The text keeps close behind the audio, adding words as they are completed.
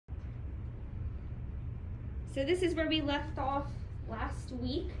So this is where we left off last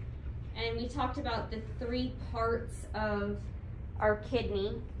week, and we talked about the 3 parts of our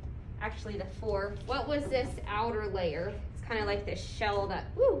kidney, actually the 4. What was this outer layer? It's kind of like this shell that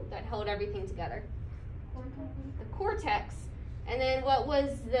held everything together. The cortex. And then what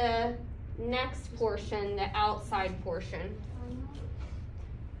was the next portion, the outside portion?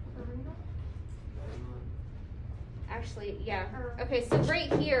 Actually, yeah. Okay, so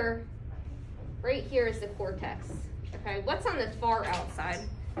right here is the cortex. Okay, what's on the far outside?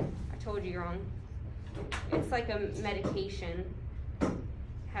 I told you wrong. It's like a medication.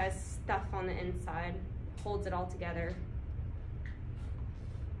 Has stuff on the inside, holds it all together.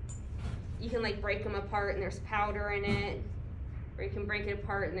 You can like break them apart and there's powder in it, or you can break it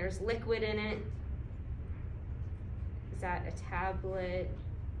apart and there's liquid in it. Is that a tablet?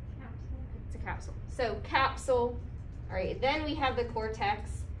 Capsule. It's a capsule. So capsule. All right, then we have the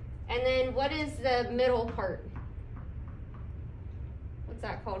cortex. And then what is the middle part? What's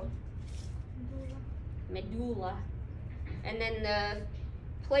that called? Medulla. And then the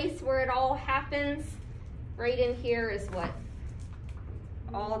place where it all happens, right in here, is what?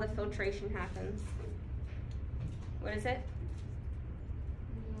 All the filtration happens. What is it?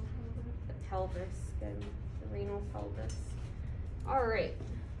 The pelvis. Good. The renal pelvis. All right.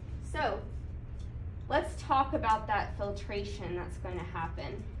 So let's talk about that filtration that's going to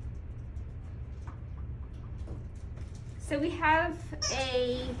happen. So we have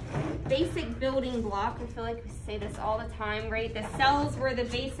a basic building block. I feel like we say this all the time, right? The cells were the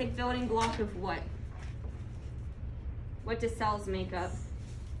basic building block of what? What do cells make up?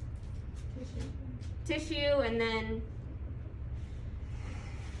 Tissue, and then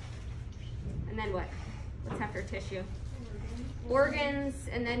what? What's after tissue? Organs,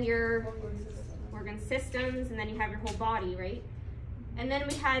 and then your organ systems, and then you have your whole body, right? And then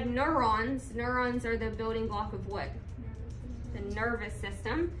we had neurons. Neurons are the building block of what? The nervous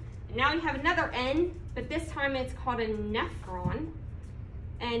system. And now we have another N, but this time it's called a nephron.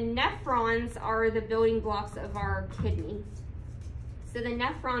 And nephrons are the building blocks of our kidney. So the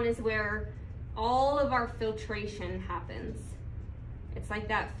nephron is where all of our filtration happens. It's like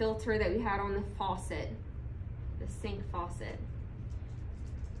that filter that we had on the faucet, the sink faucet.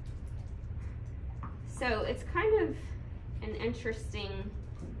 So it's kind of an interesting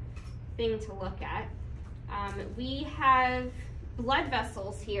thing to look at. We have blood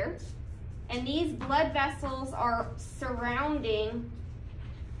vessels here, and these blood vessels are surrounding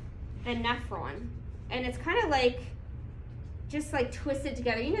the nephron, and it's kind of like just like twisted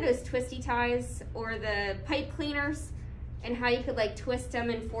together. You know those twisty ties or the pipe cleaners, and how you could like twist them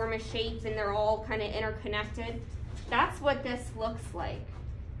and form a shape and they're all kind of interconnected? That's what this looks like.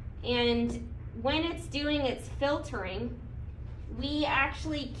 And when it's doing its filtering, we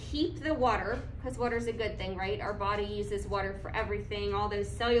actually keep the water, because water's a good thing, right? Our body uses water for everything, all those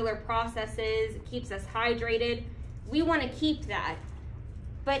cellular processes, it keeps us hydrated. We want to keep that.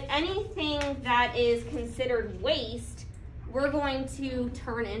 But anything that is considered waste, we're going to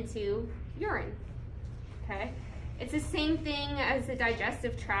turn into urine, okay? It's the same thing as the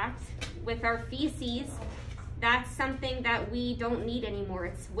digestive tract with our feces. That's something that we don't need anymore,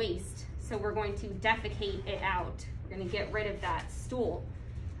 it's waste. So we're going to defecate it out. We're going to get rid of that stool.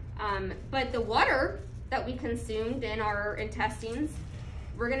 But the water that we consumed in our intestines,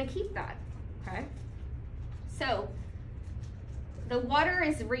 we're going to keep that, okay? So the water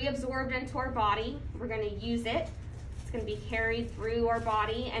is reabsorbed into our body. We're going to use it. It's going to be carried through our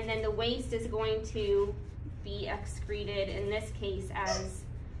body, and then the waste is going to be excreted, in this case, as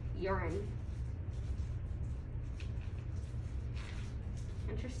urine.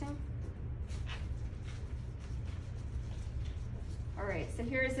 Interesting? All right, so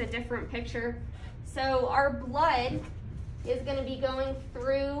here's a different picture. So our blood is going to be going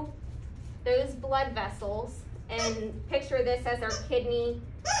through those blood vessels, and picture this as our kidney,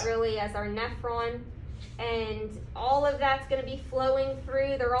 really as our nephron, and all of that's going to be flowing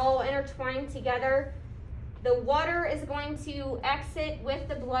through. They're all intertwined together. The water is going to exit with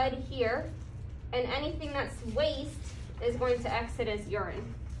the blood here, and anything that's waste is going to exit as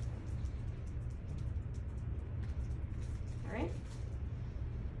urine. All right?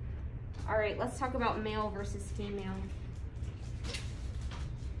 All right, let's talk about male versus female.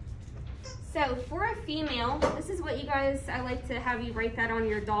 So for a female, this is what you guys, I like to have you write that on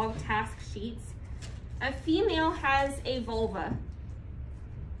your dog task sheets. A female has a vulva,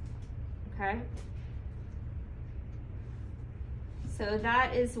 okay? So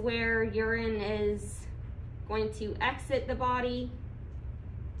that is where urine is going to exit the body.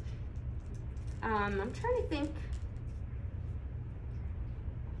 I'm trying to think.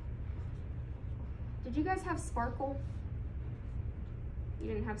 Did you guys have Sparkle? You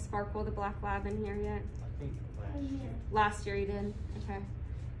didn't have Sparkle, the black lab, in here yet? I think last year. Last year you did, okay.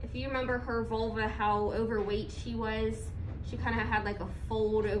 If you remember her vulva, how overweight she was, she kind of had like a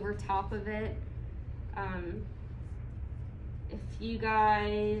fold over top of it. If you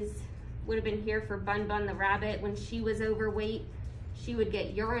guys would have been here for Bun Bun the rabbit, when she was overweight, she would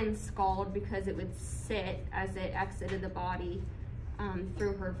get urine scald because it would sit as it exited the body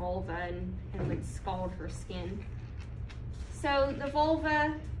through her vulva and would scald her skin. So the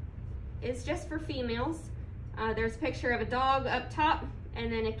vulva is just for females. There's a picture of a dog up top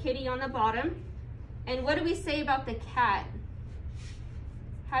and then a kitty on the bottom. And what do we say about the cat?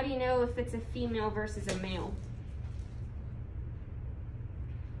 How do you know if it's a female versus a male?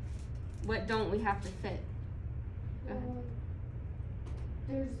 What don't we have to fit?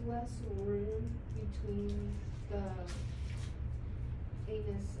 There's less room between the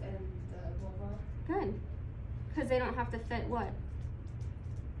anus and the vulva. Good. Because they don't have to fit what?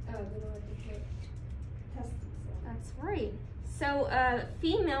 They don't have to fit testes. That's right. So a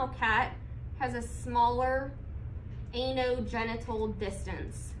female cat has a smaller anogenital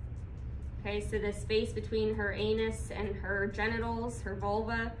distance. Okay, so the space between her anus and her genitals, her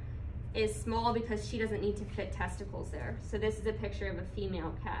vulva, is small because she doesn't need to fit testicles there. So this is a picture of a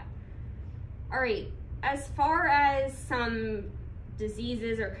female cat. All right, as far as some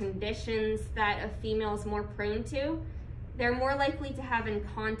diseases or conditions that a female is more prone to, they're more likely to have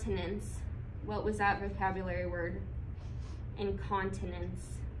incontinence. What was that vocabulary word?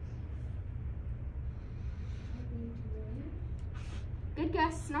 Incontinence. Good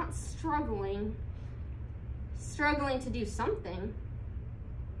guess, not struggling. Struggling to do something.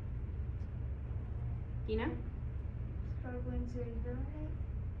 You know? Struggling to urinate?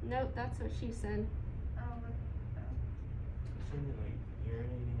 Nope, that's what she said. Something like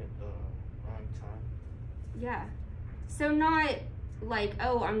urinating at the wrong time. Yeah. So not like,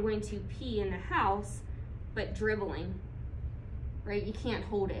 oh, I'm going to pee in the house, but dribbling, right? You can't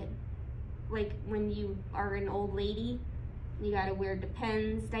hold it. Like when you are an old lady, you gotta wear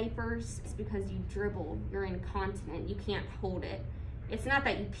Depends diapers. It's because you dribble, you're incontinent, you can't hold it. It's not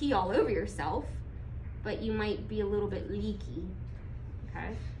that you pee all over yourself, but you might be a little bit leaky,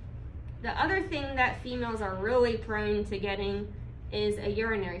 okay? The other thing that females are really prone to getting is a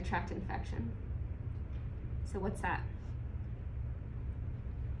urinary tract infection. So what's that?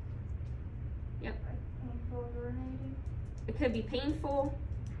 Yep. Painful urinating? It could be painful.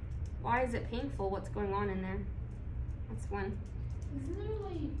 Why is it painful? What's going on in there? That's one. Isn't there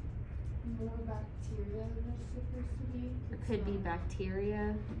like more bacteria than there's supposed to be? It could be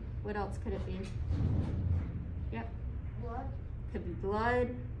bacteria. What else could it be? Yep. Blood? Could be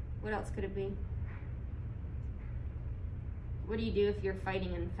blood. What else could it be? What do you do if you're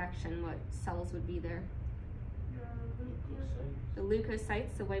fighting an infection? What cells would be there? The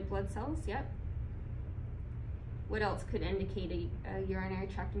leukocytes, the white blood cells, yep. What else could indicate a urinary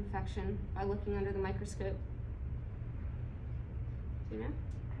tract infection by looking under the microscope? Do you know?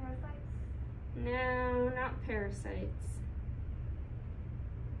 Parasites? No, not parasites.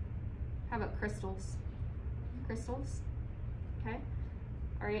 How about crystals? Crystals? Okay.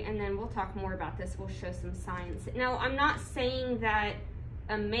 All right, and then we'll talk more about this. We'll show some science. Now, I'm not saying that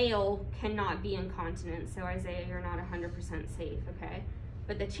a male cannot be incontinent. So Isaiah, you're not 100% safe, okay?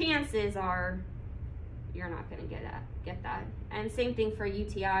 But the chances are you're not gonna get that. And same thing for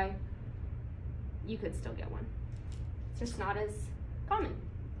UTI. You could still get one. It's just not as common.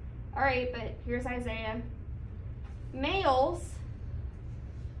 All right, but here's Isaiah. Males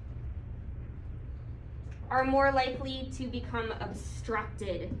are more likely to become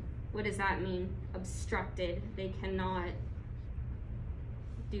obstructed. What does that mean? Obstructed. They cannot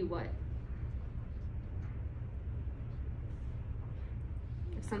do what?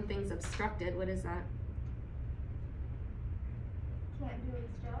 If something's obstructed, what is that? Can't do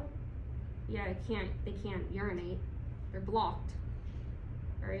its job? Yeah, they can't urinate. They're blocked.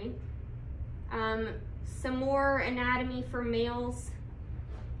 All right. Some more anatomy for males.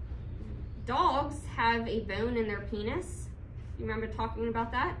 Dogs have a bone in their penis. You remember talking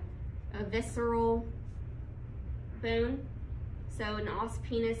about that? A visceral bone. So an os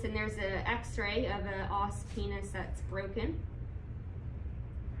penis, and there's an x-ray of an os penis that's broken.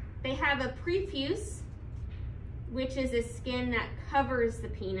 They have a prepuce, which is a skin that covers the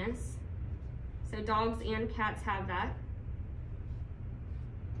penis. So dogs and cats have that.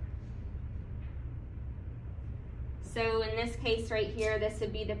 So in this case right here, this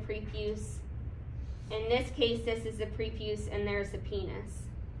would be the prepuce. In this case, this is the prepuce and there's the penis.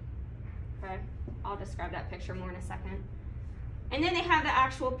 Okay, I'll describe that picture more in a second. And then they have the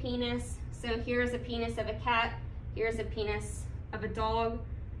actual penis. So here's a penis of a cat, here's a penis of a dog.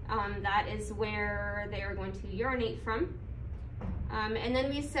 That is where they are going to urinate from. And then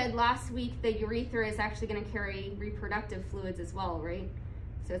we said last week the urethra is actually going to carry reproductive fluids as well, right?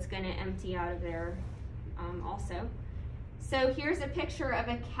 So it's going to empty out of there also. So here's a picture of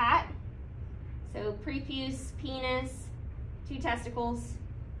a cat. So prepuce, penis, 2 testicles,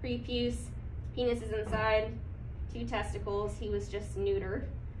 prepuce, penis is inside, 2 testicles. He was just neutered.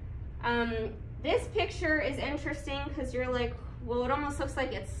 This picture is interesting because you're like, well, it almost looks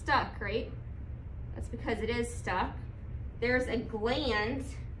like it's stuck, right? That's because it is stuck. There's a gland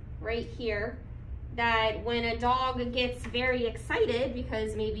right here that when a dog gets very excited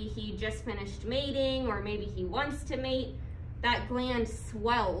because maybe he just finished mating or maybe he wants to mate, that gland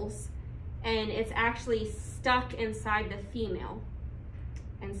swells and it's actually stuck inside the female.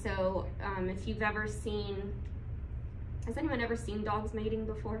 And so if you've ever seen, has anyone ever seen dogs mating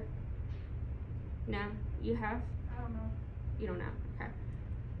before? No? You have? I don't know. You don't know, okay.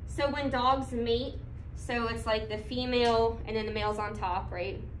 So when dogs mate, so it's like the female and then the male's on top,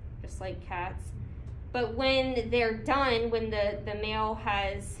 right? Just like cats. But when they're done, when the male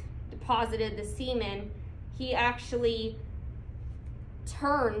has deposited the semen, he actually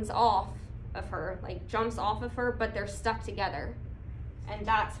turns off of her, like jumps off of her, but they're stuck together. And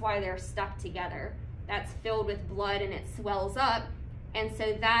that's why they're stuck together. That's filled with blood and it swells up. And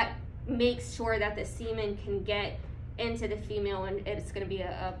so that makes sure that the semen can get into the female and it's going to be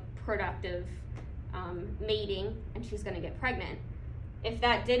a productive mating and she's going to get pregnant. If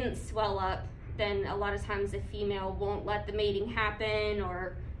that didn't swell up, then a lot of times the female won't let the mating happen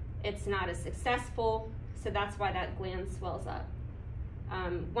or it's not as successful. So that's why that gland swells up.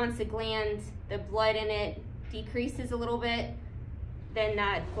 Once the gland, the blood in it decreases a little bit, then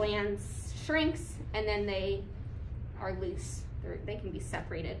that gland shrinks and then they are loose. They can be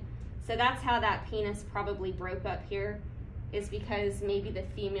separated. So that's how that penis probably broke up here, is because maybe the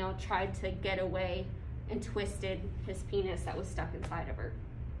female tried to get away and twisted his penis that was stuck inside of her.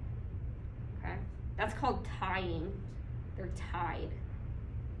 Okay, that's called tying. They're tied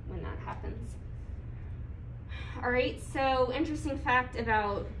when that happens. All right, so interesting fact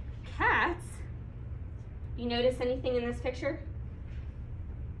about cats. You notice anything in this picture?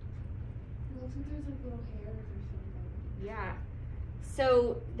 It looks like there's like little hairs or something. Yeah.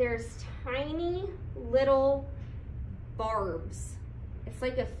 So there's tiny little barbs. It's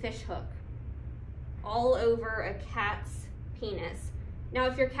like a fish hook all over a cat's penis. Now,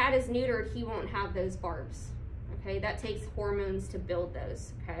 if your cat is neutered, he won't have those barbs. Okay, that takes hormones to build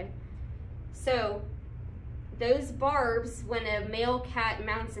those. Okay, so those barbs, when a male cat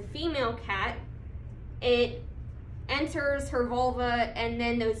mounts a female cat, it enters her vulva, and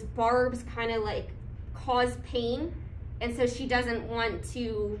then those barbs kind of like cause pain. And so she doesn't want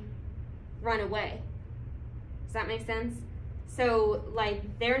to run away. Does that make sense? So like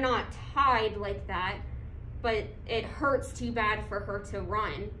they're not tied like that, but it hurts too bad for her to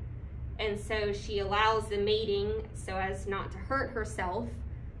run. And so she allows the mating so as not to hurt herself.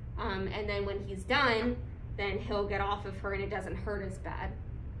 And then when he's done, then he'll get off of her and it doesn't hurt as bad.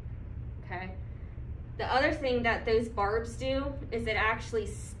 Okay. The other thing that those barbs do is it actually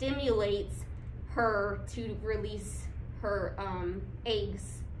stimulates her to release her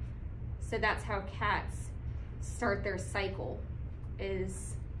eggs. So that's how cats start their cycle,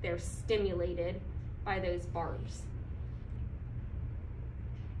 is they're stimulated by those barbs.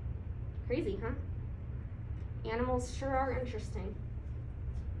 Crazy, huh? Animals sure are interesting.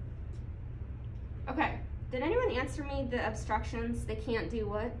 Okay, did anyone answer me the obstructions? They can't do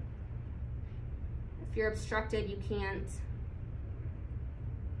what? If you're obstructed, you can't.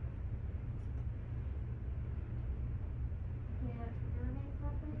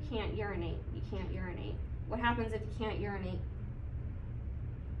 Can't urinate. You can't urinate. What happens if you can't urinate?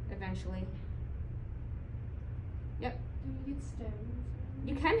 Eventually. Yep. Do you get stones?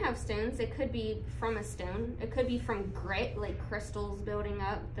 You can have stones. It could be from a stone. It could be from grit, like crystals building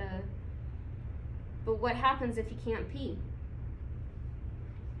up the. But what happens if you can't pee?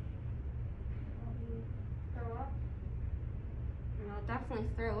 Throw up? You'll definitely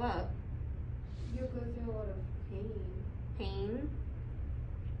throw up. You'll go through a lot of pain. Pain.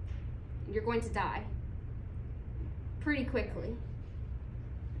 You're going to die pretty quickly.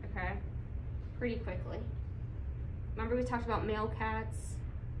 Okay, pretty quickly. Remember we talked about male cats?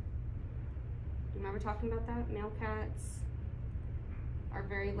 Do you remember talking about that? Male cats are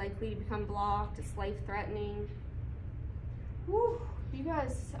very likely to become blocked. It's life-threatening. Whew, you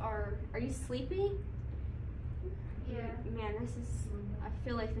guys are you sleepy? Yeah. Man, I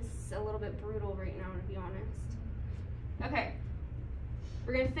feel like this is a little bit brutal right now, to be honest. Okay.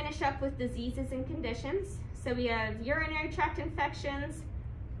 We're going to finish up with diseases and conditions. So we have urinary tract infections,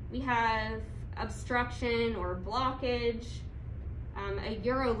 we have obstruction or blockage. A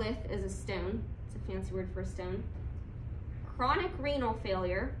urolith is a stone. It's a fancy word for a stone. Chronic renal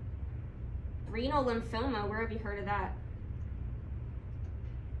failure. Renal lymphoma, where have you heard of that?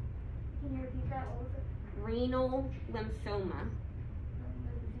 Can you repeat that? What was it? Renal lymphoma.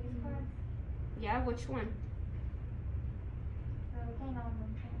 The disease class? Yeah, which one? Canine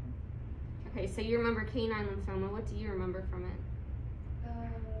lymphoma. Okay, so you remember canine lymphoma. What do you remember from it? I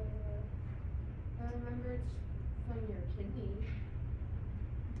remember it's from your kidney.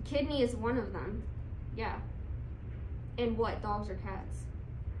 The kidney is one of them. Yeah. And what? Dogs or cats?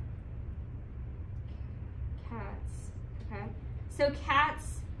 Cats. Okay. So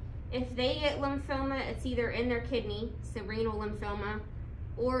cats, if they get lymphoma, it's either in their kidney, so renal lymphoma,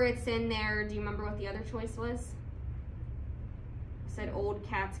 or it's in their, do you remember what the other choice was? I said old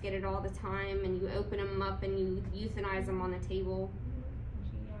cats get it all the time, and you open them up and you euthanize them on the table.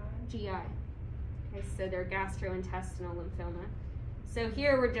 GI. Okay, so they're gastrointestinal lymphoma. So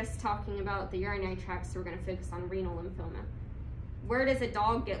here we're just talking about the urinary tract, so we're going to focus on renal lymphoma. Where does a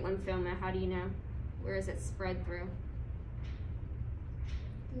dog get lymphoma? How do you know? Where is it spread through?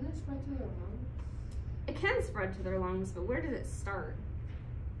 Does it spread to their lungs? It can spread to their lungs, but where does it start?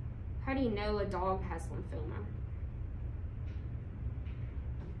 How do you know a dog has lymphoma?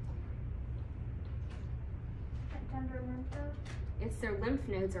 Under lymph nodes? It's their lymph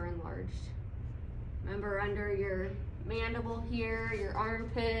nodes are enlarged. Remember, under your mandible here, your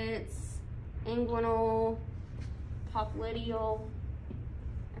armpits, inguinal, popliteal.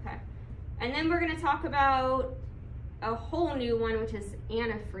 Okay. And then we're going to talk about a whole new one, which is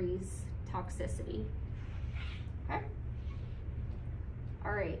antifreeze toxicity. Okay?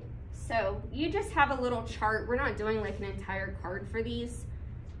 All right. So you just have a little chart. We're not doing like an entire card for these.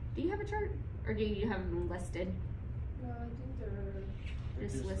 Do you have a chart? Or do you have them listed? No, I think they're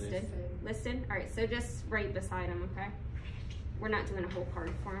Just listed. Listed? All right, so just right beside them, okay? We're not doing a whole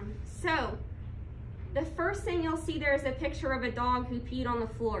card for them. So, the first thing you'll see there is a picture of a dog who peed on the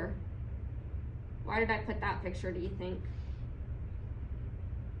floor. Why did I put that picture, do you think?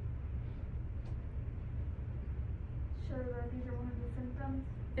 Sure, these are one of the symptoms.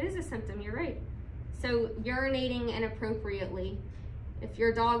 It is a symptom, you're right. So, urinating inappropriately. If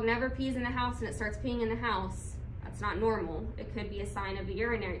your dog never pees in the house and it starts peeing in the house, that's not normal. It could be a sign of a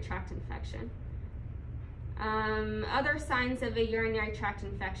urinary tract infection. Other signs of a urinary tract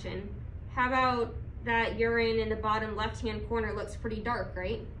infection. How about that urine in the bottom left-hand corner looks pretty dark,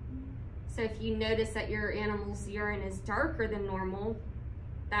 right? So if you notice that your animal's urine is darker than normal,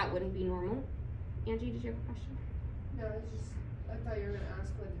 that wouldn't be normal. Angie, did you have a question? No, it's just, I thought you were going to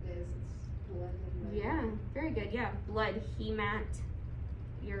ask what it is. It's blood and Yeah, very good. Yeah, blood, hemat,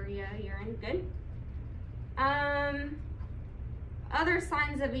 urea, urine. Good. Other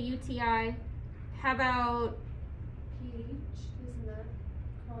signs of a UTI. How about pH? Isn't that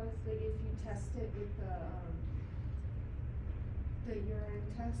cause, like, if you test it with the urine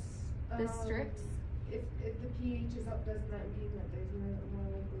test? the strips? If the pH is up, doesn't that mean that there's more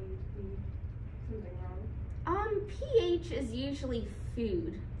likely to be something wrong? pH is usually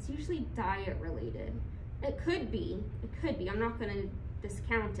food. It's usually diet related. It could be. I'm not going to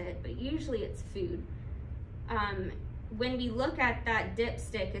discount it, but usually it's food. When we look at that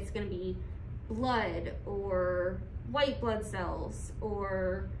dipstick, it's going to be blood or white blood cells,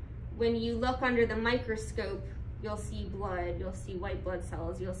 or when you look under the microscope, you'll see blood, you'll see white blood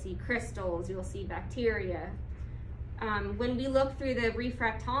cells, you'll see crystals, you'll see bacteria. When we look through the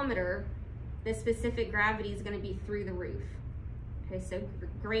refractometer, the specific gravity is going to be through the roof. Okay, so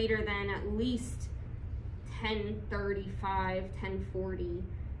greater than at least 1035, 1040.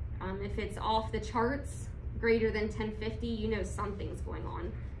 If it's off the charts, greater than 1050, you know something's going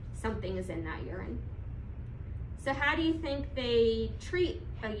on. Something is in that urine. So how do you think they treat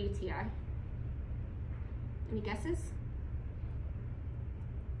a UTI? Any guesses?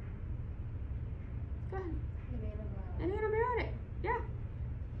 Go ahead. An antibiotic, yeah.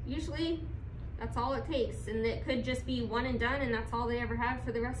 Usually, that's all it takes. And it could just be one and done, and that's all they ever have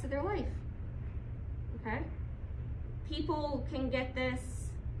for the rest of their life. Okay? People can get this.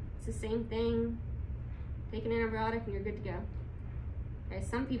 It's the same thing. Take an antibiotic and you're good to go. Okay,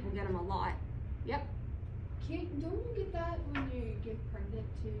 some people get them a lot. Yep. Don't you get that when you get pregnant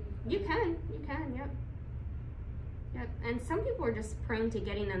too? You can, yep. Yep, and some people are just prone to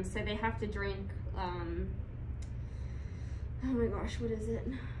getting them, so they have to drink, oh my gosh, what is it?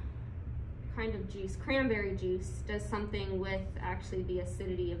 Kind of juice, cranberry juice does something with actually the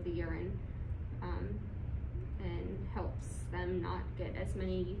acidity of the urine. and helps them not get as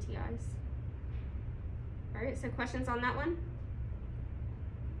many UTIs. All right, so questions on that one?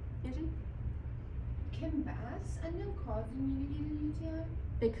 Angie? Can baths end up causing you to get a UTI?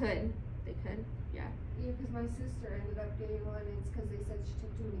 They could, yeah. Yeah, because my sister ended up getting one. It's because they said she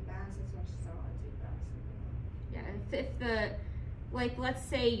took too many baths. That's why she saw how to take baths. Yeah, if the, like, let's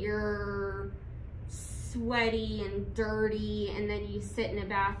say you're sweaty and dirty and then you sit in a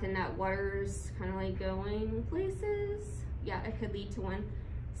bath and that water's kind of like going places, yeah, it could lead to one.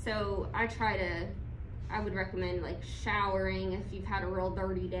 So I would recommend like showering if you've had a real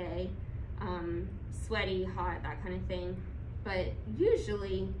dirty day, sweaty, hot, that kind of thing. But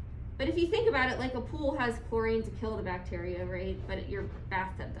if you think about it, like a pool has chlorine to kill the bacteria, right? But your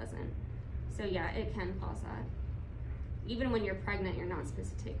bathtub doesn't. So yeah, it can cause that. Even when you're pregnant, you're not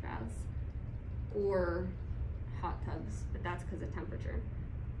supposed to take baths or hot tubs, but that's because of temperature.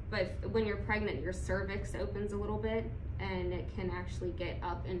 But when you're pregnant, your cervix opens a little bit and it can actually get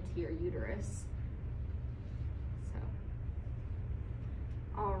up into your uterus. So,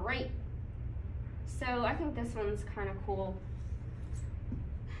 all right. So I think this one's kind of cool.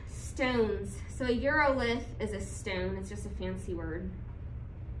 Stones. So a urolith is a stone. It's just a fancy word.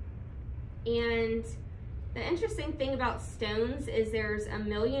 And the interesting thing about stones is there's a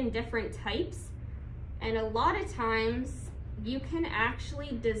million different types. And a lot of times you can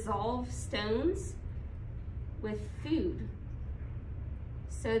actually dissolve stones with food.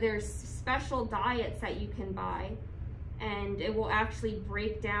 So there's special diets that you can buy and it will actually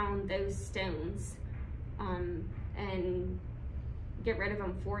break down those stones and get rid of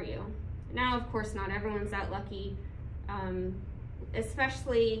them for you. Now, of course, not everyone's that lucky,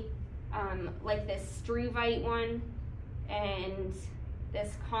 especially like this struvite one and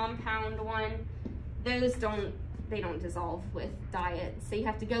this compound one. Those don't dissolve with diet, so you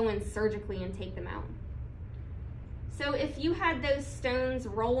have to go in surgically and take them out. So if you had those stones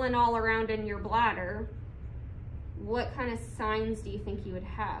rolling all around in your bladder, what kind of signs do you think you would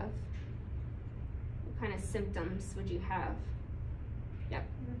have? What kind of symptoms would you have? Yep.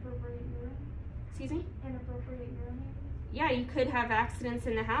 Inappropriate urine. Excuse me? Inappropriate urine. Yeah, you could have accidents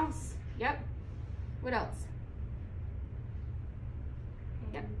in the house. Yep. What else?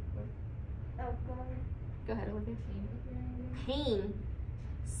 Yep. Oh, go ahead. Go ahead, Olivia. Pain.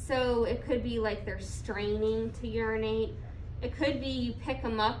 So it could be like they're straining to urinate. It could be you pick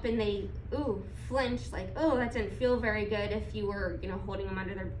them up and they, flinch, like, oh, that didn't feel very good if you were, holding them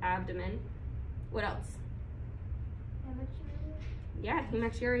under their abdomen. What else? Hematuria. Yeah,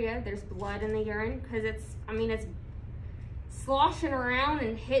 hematuria. There's blood in the urine because it's sloshing around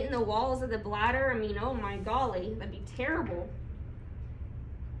and hitting the walls of the bladder. Oh my golly, that'd be terrible.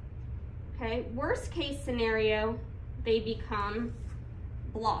 Okay, worst case scenario, they become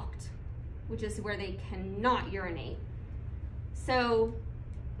blocked, which is where they cannot urinate. So,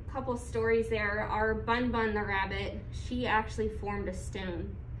 a couple stories there. Our Bun the rabbit, she actually formed a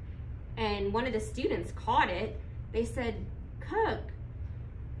stone. And one of the students caught it. They said, Cook,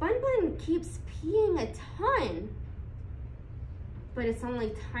 Bun keeps peeing a ton, but it's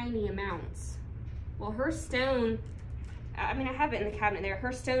only tiny amounts. Well, her stone, I have it in the cabinet there.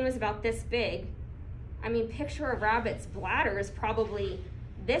 Her stone was about this big. Picture a rabbit's bladder is probably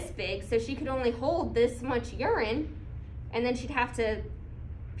this big, so she could only hold this much urine, and then she'd have to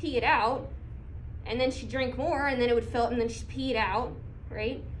pee it out, and then she'd drink more, and then it would fill up, and then she'd pee it out,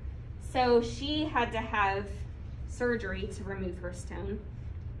 right? So she had to have surgery to remove her stone.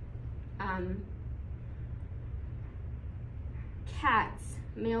 Cats,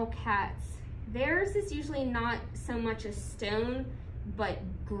 male cats. Theirs is usually not so much a stone, but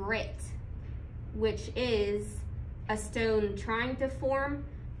grit, which is a stone trying to form,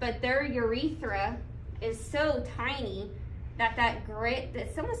 but their urethra is so tiny that grit,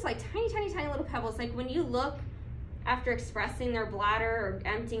 it's almost like tiny little pebbles. Like when you look after expressing their bladder or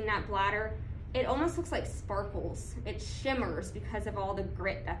emptying that bladder, it almost looks like sparkles. It shimmers because of all the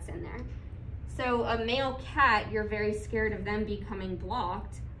grit that's in there. So a male cat, you're very scared of them becoming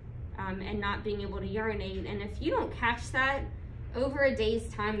blocked and not being able to urinate. And if you don't catch that, over a day's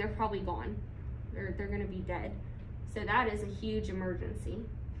time, they're probably gone. They're gonna be dead. So that is a huge emergency.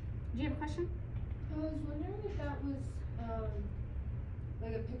 Do you have a question? I was wondering if that was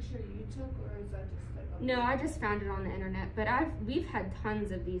like a picture you took, or is that just like a No, I just found it on the internet, but we've had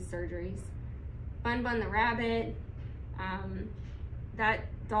tons of these surgeries. Bun the rabbit, that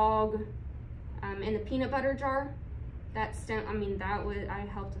dog in the peanut butter jar, that stone, I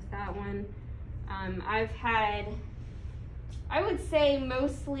helped with that one. I've had, I would say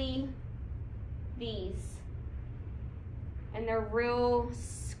mostly these, and they're real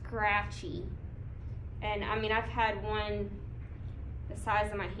scratchy. And I mean, I've had one the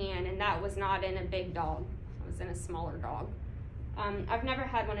size of my hand, and that was not in a big dog. It was in a smaller dog. I've never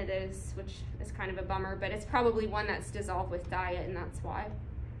had one of those, which is kind of a bummer, but it's probably one that's dissolved with diet, and that's why.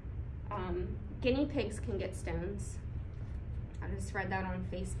 Guinea pigs can get stones. I just read that on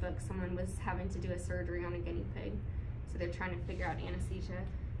Facebook. Someone was having to do a surgery on a guinea pig, so they're trying to figure out anesthesia.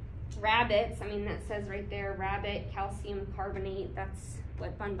 Rabbits, I mean, that says right there, rabbit, calcium carbonate. That's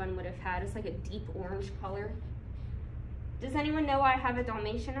what Bun Bun would have had. It's like a deep orange color. Does anyone know I have a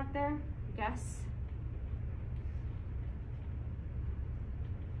Dalmatian up there? Guess.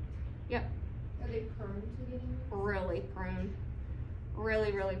 Yep. Are they prone to getting? Really prone.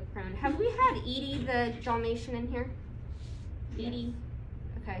 Really, really prone. Have we had Edie the Dalmatian in here? Yes. Edie?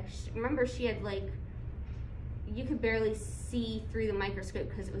 Okay. Remember she had like, you could barely see through the microscope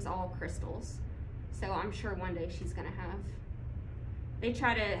because it was all crystals. So I'm sure one day she's gonna have. They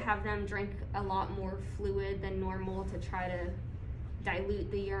try to have them drink a lot more fluid than normal to try to dilute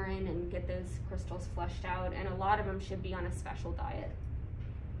the urine and get those crystals flushed out. And a lot of them should be on a special diet.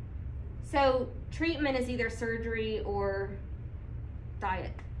 So treatment is either surgery or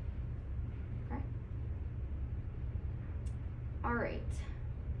diet. Okay. All right.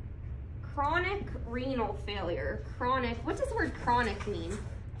 Chronic renal failure. Chronic, what does the word chronic mean?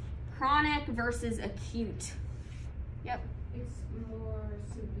 Chronic versus acute. Yep. It's more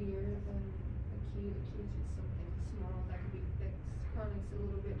severe than acute. Acute is something small that can be fixed. Chronic's a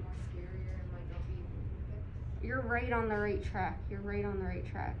little bit more scarier and might not be able to be fixed. You're right on the right track. You're right on the right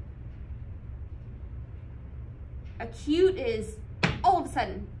track. Acute is all of a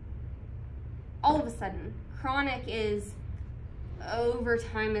sudden. All of a sudden. Chronic is over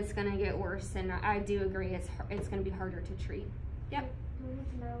time it's going to get worse, and I do agree it's going to be harder to treat. Yep. Do we need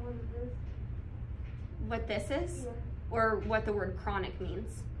to know what it is? What this is? Yeah. Or what the word chronic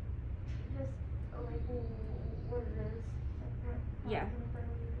means? Just like what it is. Like, what Yeah. kind of failure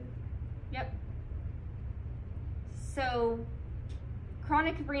it is. Yep. So,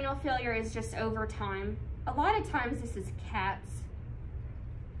 chronic renal failure is just over time. A lot of times this is cats.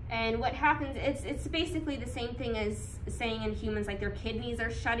 And what happens, it's basically the same thing as saying in humans, like their kidneys are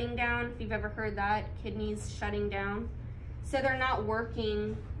shutting down. If you've ever heard that, kidneys shutting down. So they're not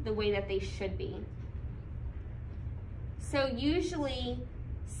working the way that they should be. So usually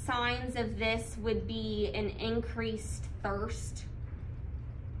signs of this would be an increased thirst.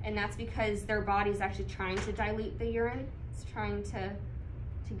 And that's because their body's actually trying to dilute the urine. It's trying to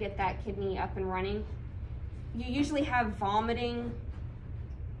get that kidney up and running. You usually have vomiting.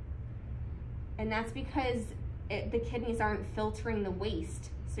 And that's because the kidneys aren't filtering the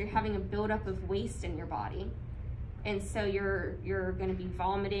waste. So you're having a buildup of waste in your body. And so you're going to be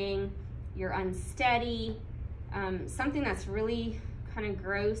vomiting, you're unsteady. Something that's really kind of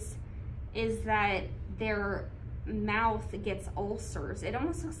gross is that their mouth gets ulcers. It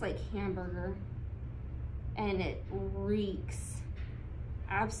almost looks like hamburger. And it reeks.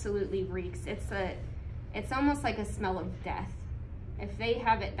 Absolutely reeks. It's almost like a smell of death. If they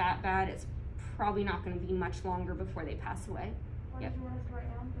have it that bad, it's probably not going to be much longer before they pass away. What Yep. did you want us to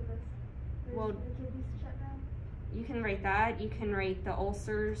write down for this? Well, The kidneys shut down? You can rate that. You can rate the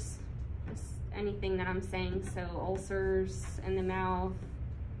ulcers, just anything that I'm saying. So ulcers in the mouth,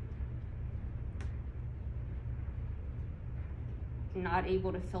 not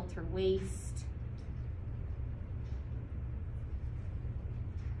able to filter waste,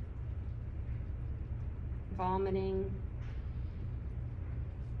 vomiting,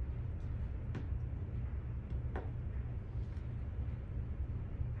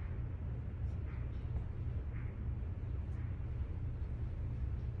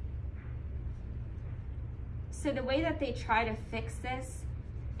 so the way that they try to fix this,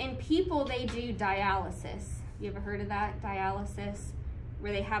 in people they do dialysis. You ever heard of that? Dialysis,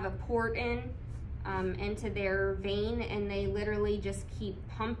 where they have a port into their vein, and they literally just keep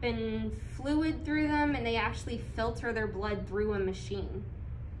pumping fluid through them, and they actually filter their blood through a machine.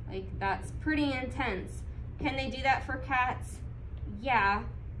 Like, that's pretty intense. Can they do that for cats? Yeah,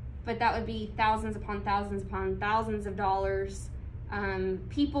 but that would be thousands upon thousands of dollars.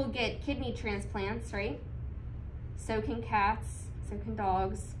 People get kidney transplants, right? So can cats, so can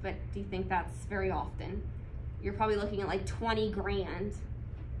dogs, but do you think that's very often? You're probably looking at like 20 grand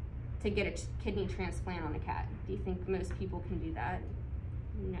to get a kidney transplant on a cat. Do you think most people can do that?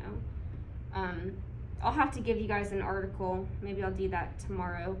 No. I'll have to give you guys an article, maybe I'll do that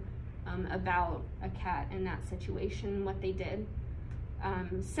tomorrow, about a cat in that situation, what they did.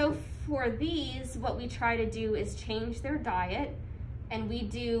 So for these, what we try to do is change their diet, and we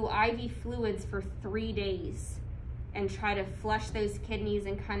do IV fluids for 3 days and try to flush those kidneys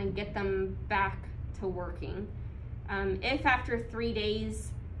and kind of get them back to working. If after 3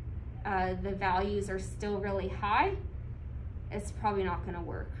 days the values are still really high, it's probably not going to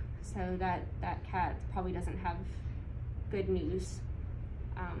work. So that cat probably doesn't have good news.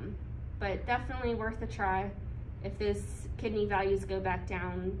 But definitely worth a try. If those kidney values go back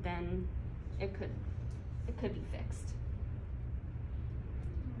down, then it could be fixed.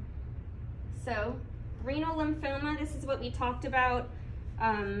 So renal lymphoma, this is what we talked about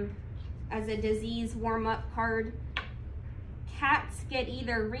as a disease warm-up card. Cats get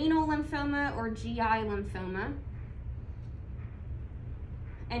either renal lymphoma or GI lymphoma.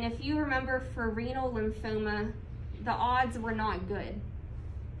 And if you remember, for renal lymphoma, the odds were not good.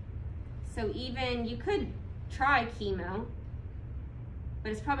 So even, you could try chemo,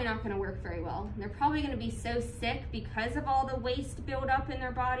 but it's probably not going to work very well. They're probably going to be so sick because of all the waste buildup in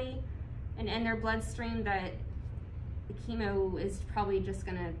their body and in their bloodstream that the chemo is probably just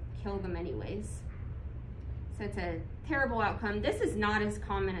going to kill them anyways. So it's a terrible outcome. This is not as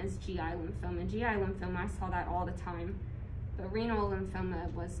common as GI lymphoma. GI lymphoma, I saw that all the time, but renal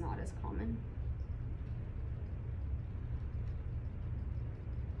lymphoma was not as common.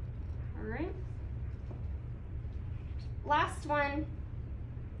 All right. Last one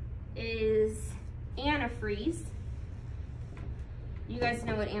is antifreeze. You guys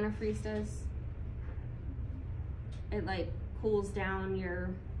know what antifreeze does? It like cools down your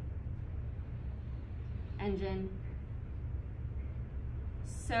engine.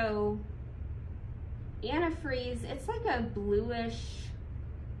 So antifreeze, it's like a bluish,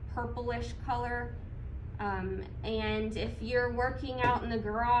 purplish color. And if you're working out in the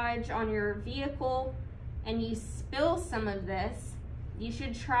garage on your vehicle and you spill some of this, you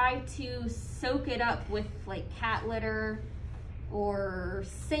should try to soak it up with like cat litter or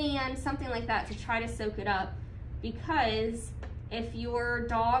sand, something like that, to try to soak it up, because if your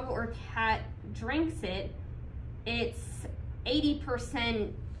dog or cat drinks it, it's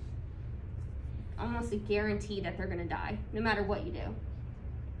 80% almost a guarantee that they're gonna die, no matter what you do.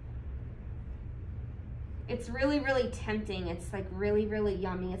 It's really, really tempting. It's like really, really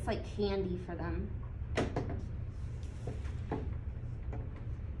yummy. It's like candy for them.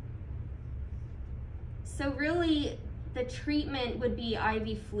 So really, the treatment would be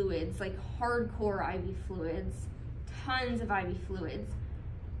IV fluids, like hardcore IV fluids, tons of IV fluids.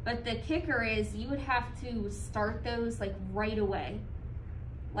 But the kicker is you would have to start those like right away.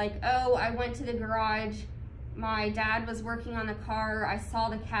 Like, oh, I went to the garage, my dad was working on the car, I saw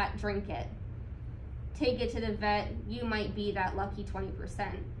the cat drink it. Take it to the vet, you might be that lucky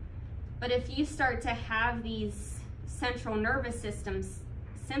 20%. But if you start to have these central nervous system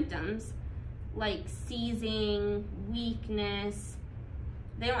symptoms, like seizing, weakness,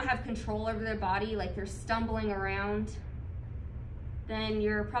 they don't have control over their body, like they're stumbling around, then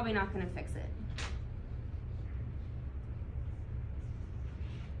you're probably not going to fix it.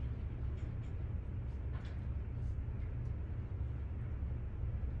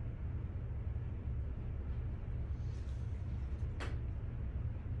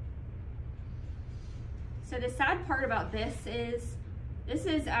 So the sad part about this is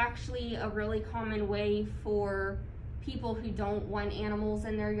actually a really common way for people who don't want animals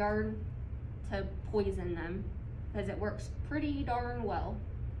in their yard to poison them, because it works pretty darn well.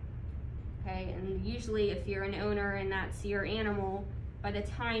 Okay, and usually if you're an owner and that's your animal, by the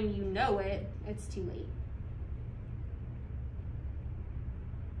time you know it, it's too late.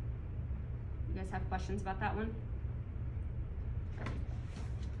 You guys have questions about that one?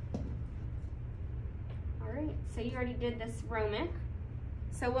 All right, so you already did this Romic.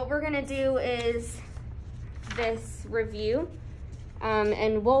 So what we're gonna do is this review,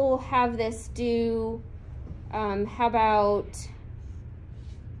 and we'll have this due, how about,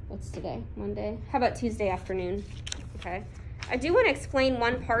 what's today, Monday? How about Tuesday afternoon, okay? I do wanna explain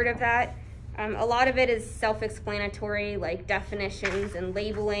one part of that. A lot of it is self-explanatory, like definitions and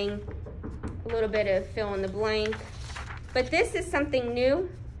labeling, a little bit of fill in the blank. But this is something new,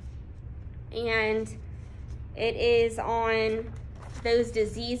 and it is on those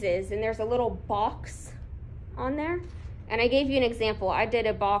diseases, and there's a little box on there. And I gave you an example. I did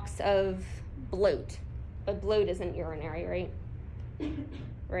a box of bloat, but bloat isn't urinary, right?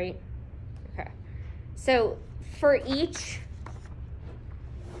 Right? Okay. So for each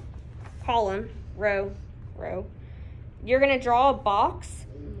column, row, you're gonna draw a box,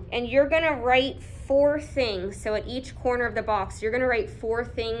 and you're gonna write 4 things. So at each corner of the box, you're gonna write 4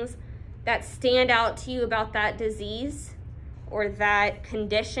 things that stand out to you about that disease or that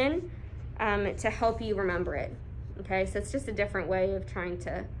condition, to help you remember it. Okay, so it's just a different way of trying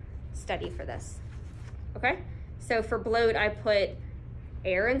to study for this. Okay, so for bloat, I put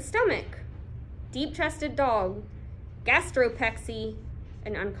air and stomach. deep-chested dog, gastropexy,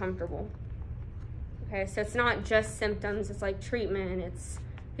 and uncomfortable. Okay, so it's not just symptoms, it's like treatment, it's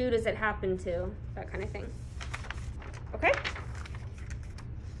who does it happen to, that kind of thing. Okay?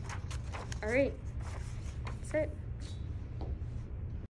 All right, that's it.